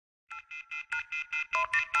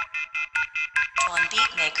One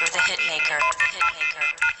beat maker, the hit maker, the hit maker,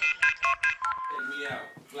 the hit maker. Check me out,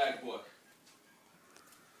 Black Boy.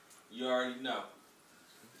 You already know.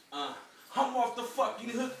 I'm off the fucking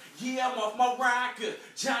hook, yeah, I'm off my rocker.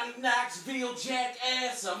 Johnny Knoxville,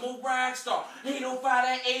 jackass, I'm a rock star. 805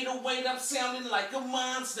 that 808, I'm sounding like a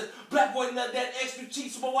monster. Black Boy love that extra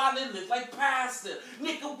cheese, so my wallet look like pasta.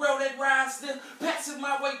 Nickel roll that roster, passing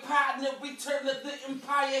my way partner, return of the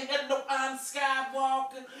empire. Hello, I'm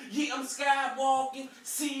Skywalker, yeah, I'm Skywalking.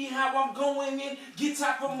 See how I'm going in, get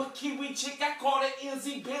top from a Kiwi chick, I call it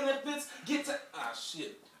NZ benefits. Get to,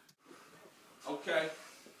 shit. Okay.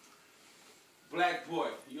 Black Boy,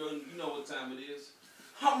 you know what time it is.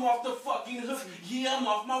 I'm off the fucking hook, yeah, I'm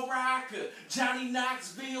off my rocker. Johnny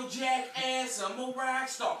Knoxville, jackass, I'm a rock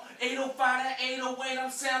star. 805 to 808,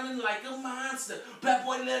 I'm sounding like a monster. Black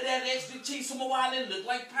Boy love that extra cheese, so my wallet look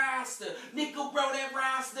like pasta. Nickel bro that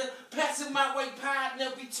roster, passing my way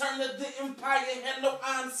partner, return of the empire. Hello,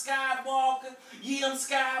 I'm Skywalker, yeah, I'm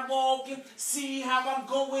Skywalking. See how I'm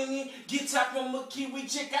going in, get top from a Kiwi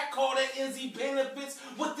chick, I call that NZ benefits.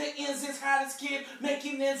 With the NZ's hottest kid,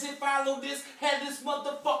 making NZ follow this, had this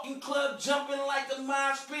motherfucking club jumping like a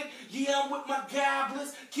mosh pit. Yeah, I'm with my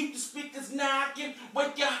goblins, keep the speakers knocking,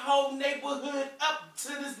 wake your whole neighborhood up to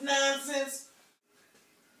this nonsense.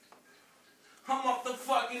 I'm off the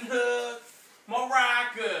fucking hook, my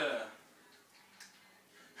rocker.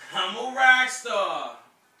 I'm a rock star.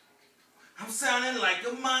 I'm sounding like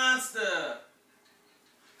a monster.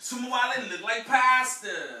 Some wallet look like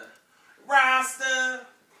pasta. Roster,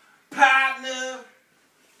 partner.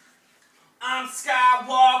 I'm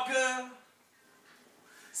Skywalker.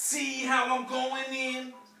 See how I'm going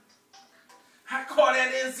in? I call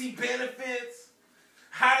that NZ benefits.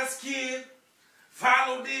 Hottest kid,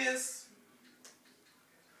 follow this.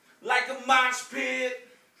 Like a mosh pit.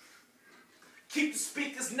 Keep the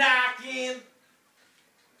speakers knocking.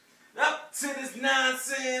 Up to this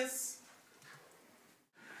nonsense.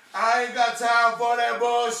 I ain't got time for that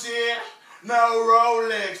bullshit. No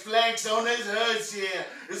Rolex, flex on this hood shit.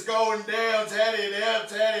 It's going down, tatty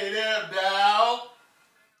there, dawg.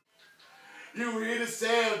 You hear the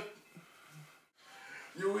sound.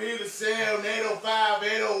 You hear the sound, 805,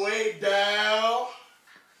 808, dawg.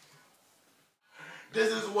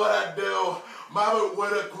 This is what I do. Mama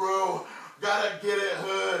with a crew, gotta get it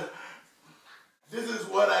hood. This is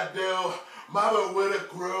what I do. Mama with a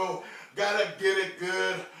crew, gotta get it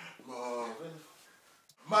good.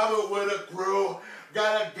 Mama with a crew,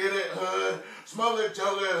 gotta get it hood. Smoking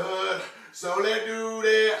chocolate hood, so they do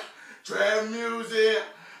that. Trap music,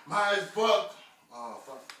 my as fuck. Oh,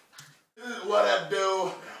 fuck. This is what I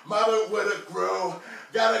do. Mama with a crew,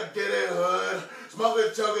 gotta get it hood.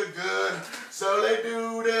 Smoking chocolate good, so they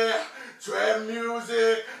do that. Trap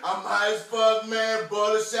music, I'm high as fuck, man.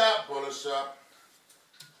 Butter shop.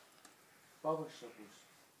 Barber shop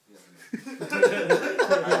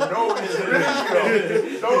I know it's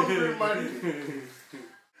real. Don't remind me.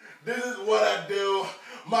 This is what I do.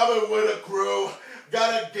 Mama with a crew,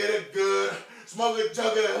 gotta get it good. Smoking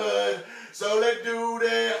chocolate hood, so they do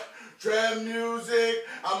that. Trap music,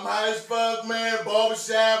 I'm high as fuck, man.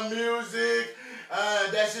 Barbershop music,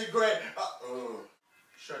 that shit great.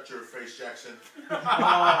 Shut your face, Jackson.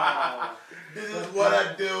 This is what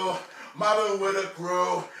I do. Mama with a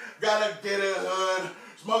crew, gotta get it hood.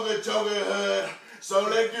 Smoking chocolate hood, so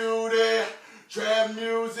they do that. Trap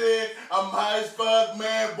music, I'm high as fuck,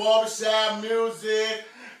 man. Barbershop music,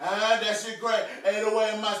 that shit great.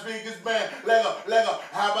 808 in my speakers band. Lego,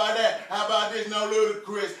 how about that? How about this? No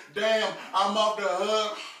ludicrous. Damn, I'm off the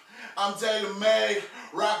hook. I'm tailor-made,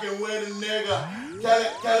 rocking with a nigga.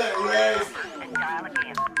 Kelly Rays.